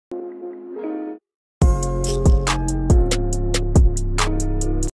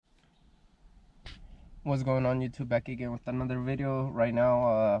What's going on, YouTube? Back again with another video. Right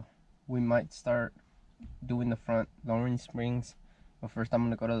now we might start doing the front lowering springs, but first I'm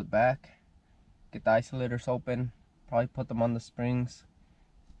gonna go to the back, get the isolators open, probably put them on the springs.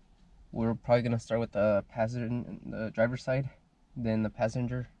 We're probably gonna start with the the driver's side, then the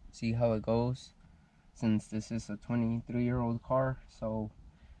passenger, see how it goes, since this is a 23-year-old car, so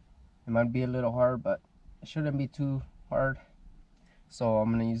it might be a little hard, but it shouldn't be too hard. So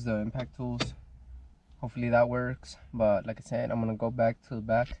I'm gonna use the impact tools. Hopefully that works, but like I said, I'm gonna go back to the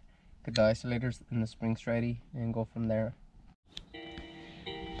back, get the isolators and the springs ready, and go from there.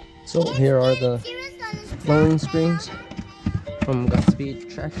 So here are the lowering springs from Godspeed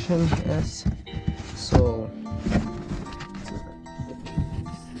Traction S. So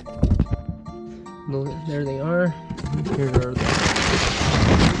there they are. Here are the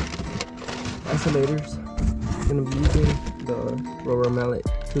isolators. I'm gonna be using the rubber mallet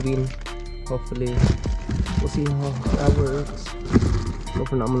tubing. Hopefully we'll see how that works. So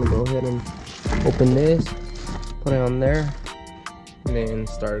for now I'm gonna go ahead and open this, put it on there, and then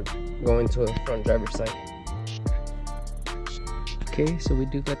start going to the front driver's side. Okay, so we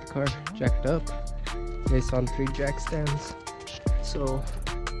do got the car jacked up. It's on 3 jack stands. So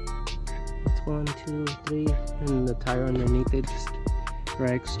it's 1, 2, 3, and the tire underneath it just for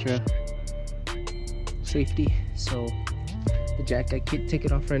extra safety. So the jack, I can't take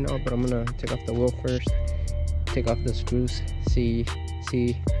it off right now, but I'm gonna take off the wheel first, take off the screws, see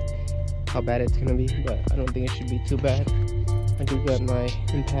how bad it's gonna be, but I don't think it should be too bad. I do got my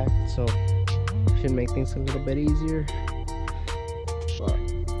impact, so should make things a little bit easier. But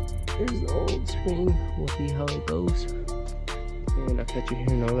here's the old spring, we'll see how it goes, and I'll catch you here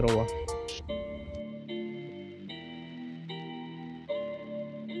in a little while.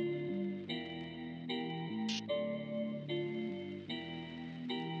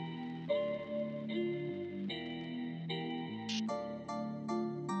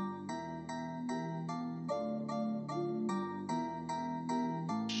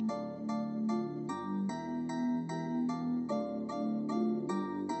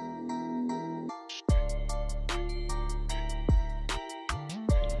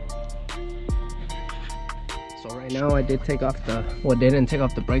 So right now I did take off the, well, didn't take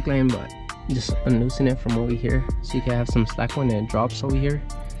off the brake line, but just unloosen it from over here so you can have some slack when it drops over here.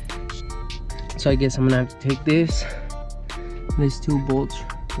 So I guess I'm gonna have to take these 2 bolts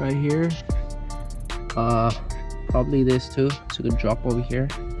right here, probably this too, so it could drop over here.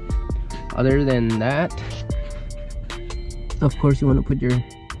 Other than that, of course you want to put your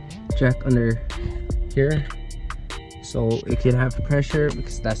jack under here so it can have pressure,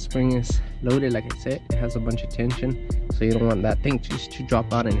 because that spring is loaded. Like I said, it has a bunch of tension, so you don't want that thing just to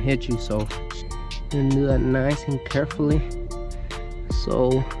drop out and hit you. So you're gonna do that nice and carefully.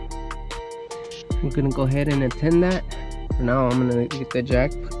 So we're gonna go ahead and attend that. For now I'm gonna get the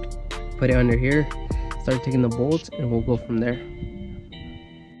jack, put it under here, start taking the bolts, and we'll go from there.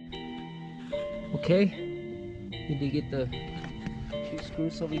 Okay, you did get the 2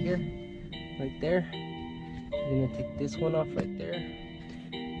 screws over here, right there. We're gonna take this one off right there.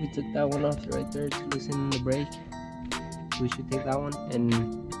 We took that one off right there to loosen the brake. We should take that one, and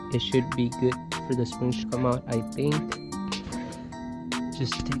it should be good for the spring to come out. I think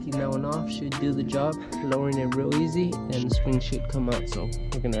just taking that one off should do the job, lowering it real easy, and the spring should come out. So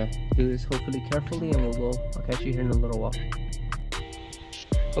we're gonna do this hopefully carefully, and we'll go. I'll catch you here in a little while.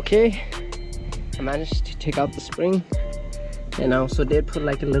 Okay, I managed to take out the spring, and I also did put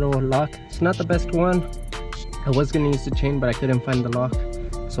like a little lock. It's not the best one. I was gonna use the chain, but I couldn't find the lock.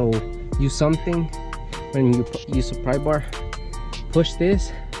 So use something. When you use a pry bar, push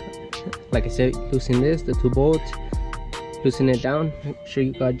this, like I said, loosen this, the 2 bolts, loosen it down, make sure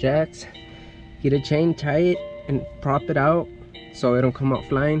you got jacks, get a chain, tie it, and prop it out so it don't come out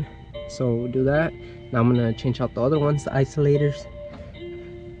flying. So do that. Now I'm gonna change out the other ones, the isolators.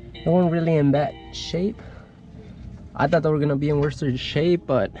 They weren't really in bad shape. I thought they were gonna be in worse shape,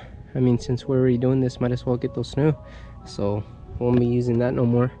 but I mean, since we're already doing this, might as well get those new. So won't be using that no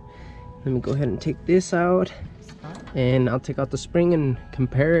more. Let me go ahead and take this out, and I'll take out the spring and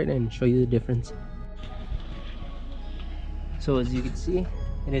compare it and show you the difference. So as you can see,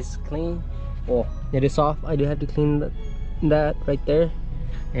 it is clean. Well, it is off. I do have to clean that right there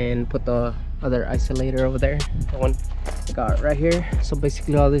and put the other isolator over there, the one I got right here. So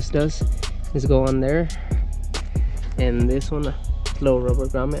basically all this does is go on there, and this one, little rubber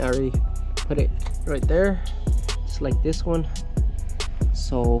grommet, I already put it right there, just like this one.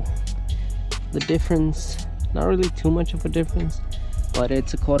 So the difference, not really too much of a difference, but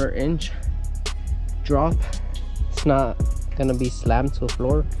it's a 1/4 inch drop. It's not gonna be slammed to the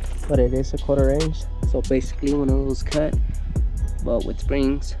floor, but it is a 1/4 inch, So basically one of those cut but with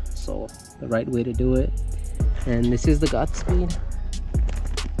springs, so the right way to do it. And this is the Godspeed,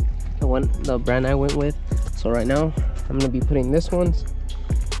 the brand I went with. So right now I'm gonna be putting this ones,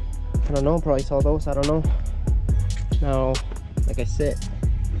 I don't know, probably saw those, I don't know. Now like I said,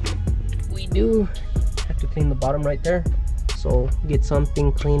 we do have to clean the bottom right there, so get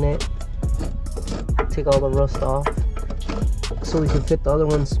something, clean it, take all the rust off so we can fit the other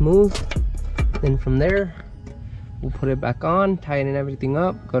one smooth. Then from there we'll put it back on, tighten everything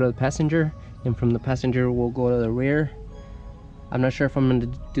up, go to the passenger, and from the passenger we'll go to the rear. I'm not sure if I'm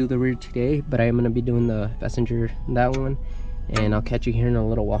going to do the rear today, but I am going to be doing the passenger, that one, and I'll catch you here in a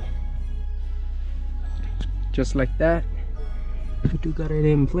little while. Just like that, we do got it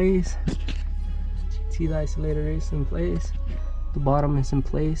in place. See, the isolator is in place, the bottom is in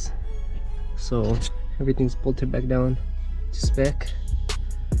place, so everything's bolted back down to spec.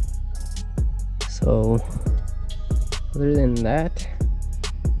 So other than that,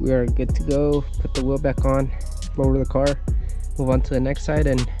 we are good to go. Put the wheel back on, lower the car, move on to the next side,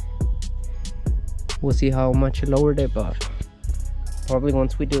 and we'll see how much it lowered it. But probably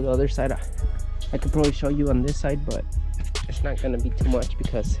once we do the other side, I could probably show you on this side, but it's not gonna be too much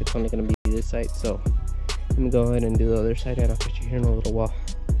because it's only gonna be this side. So let me go ahead and do the other side, and I'll catch you here in a little while.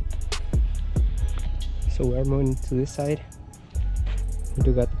 So we're moving to this side. We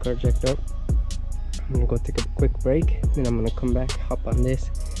do got the car jacked up. I'm gonna go take a quick break, then I'm gonna come back, hop on this,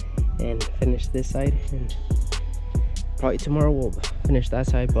 and finish this side. And probably tomorrow we'll finish that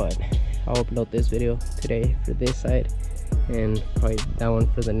side, but I'll upload this video today for this side, and probably that one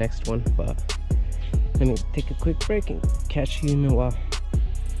for the next one. But let me take a quick break and catch you in a while.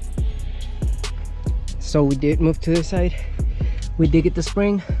 So we did move to this side. We did get the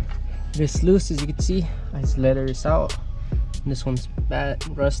spring. It is loose, as you can see. I just let it out. This one's bad,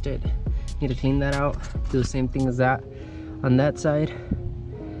 rusted. Need to clean that out, do the same thing as that on that side.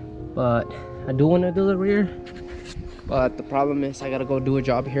 But I do want to do the rear, but the problem is I gotta go do a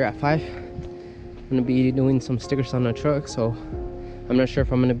job here at 5. I'm gonna be doing some stickers on the truck, so I'm not sure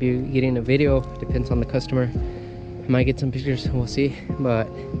if I'm gonna be getting a video. Depends on the customer. I might get some pictures, we'll see. But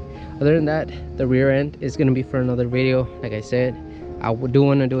other than that, the rear end is gonna be for another video. Like I said, I do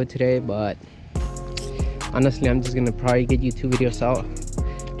want to do it today, but honestly I'm just gonna probably get you 2 videos out,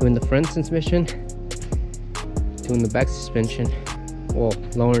 doing the front suspension, doing the back suspension, well,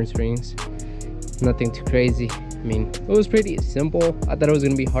 lowering springs. Nothing too crazy. I mean, it was pretty simple. I thought it was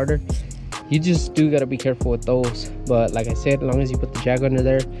gonna be harder. You just do gotta be careful with those, but like I said, as long as you put the jack under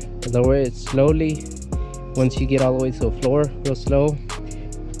there, lower it slowly. Once you get all the way to the floor real slow,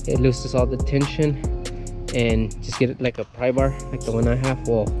 it loses all the tension. And just get it like a pry bar like the one I have.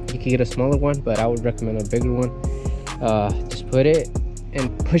 Well, you could get a smaller one, but I would recommend a bigger one. Just put it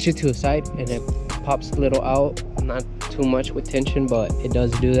and push it to the side, and it pops a little out. Not too much with tension, but it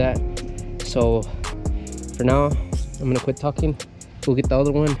does do that. So for now, I'm gonna quit talking. We'll get the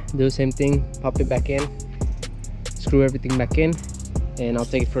other one, do the same thing, pop it back in, screw everything back in, and I'll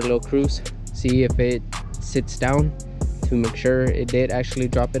take it for a little cruise, see if it sits down, to make sure it did actually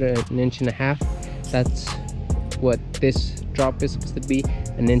drop it 1.5 inches. That's what this drop is supposed to be,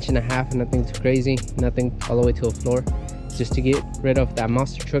 1.5 inches. Nothing too crazy, nothing all the way to the floor, just to get rid of that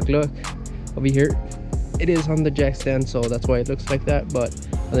monster truck look. Over here it is on the jack stand, so that's why it looks like that. But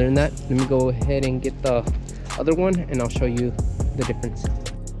other than that, let me go ahead and get the other one, and I'll show you the difference.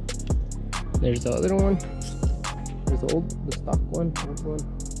 There's the other one. There's the stock one, old one,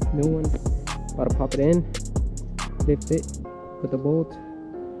 new one. About to pop it in, lift it, put the bolt,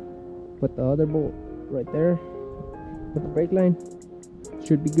 put the other bolt right there, put the brake line.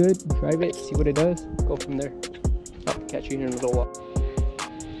 Should be good. Drive it, see what it does, go from there. I'll catch you here in a little while.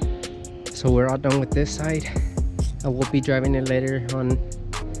 So we're all done with this side. I will be driving it later on,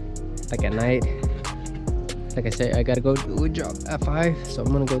 like at night. Like I said, I gotta go do a job at 5, so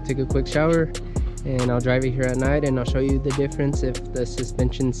I'm gonna go take a quick shower, and I'll drive it here at night, and I'll show you the difference if the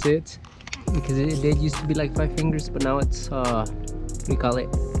suspension sits, because it did used to be like 5 fingers, but now it's what do you call it,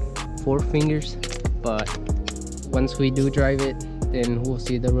 4 fingers. But once we do drive it, then we'll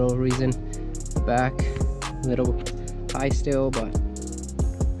see the real reason. Back a little high still, but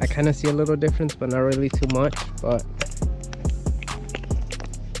I kind of see a little difference, but not really too much. But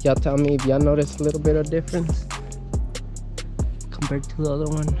y'all tell me if y'all notice a little bit of difference compared to the other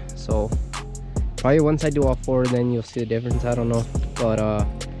one. So probably once I do all 4, then you'll see the difference. I don't know, but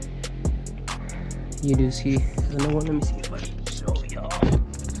you do see another one. Let me see if I can show y'all.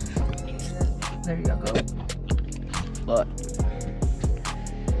 There you go. But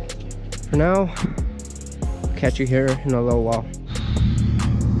for now, catch you here in a little while.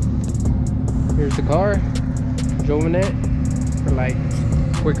 Here's the car. Drove in it for like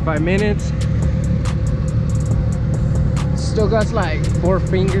quick 5 minutes. Still got like 4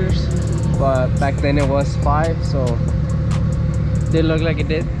 fingers, but back then it was 5, so did look like it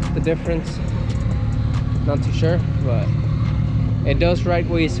did the difference. Not too sure, but it does ride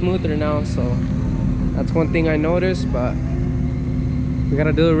way smoother now, so that's one thing I noticed. But we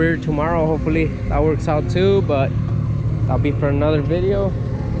gotta do the rear tomorrow. Hopefully that works out too, but that'll be for another video,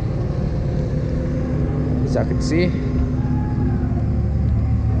 as I can see.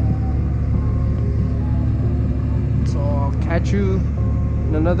 So I'll catch you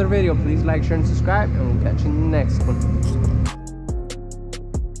in another video. Please like, share, and subscribe, and we'll catch you in the next one.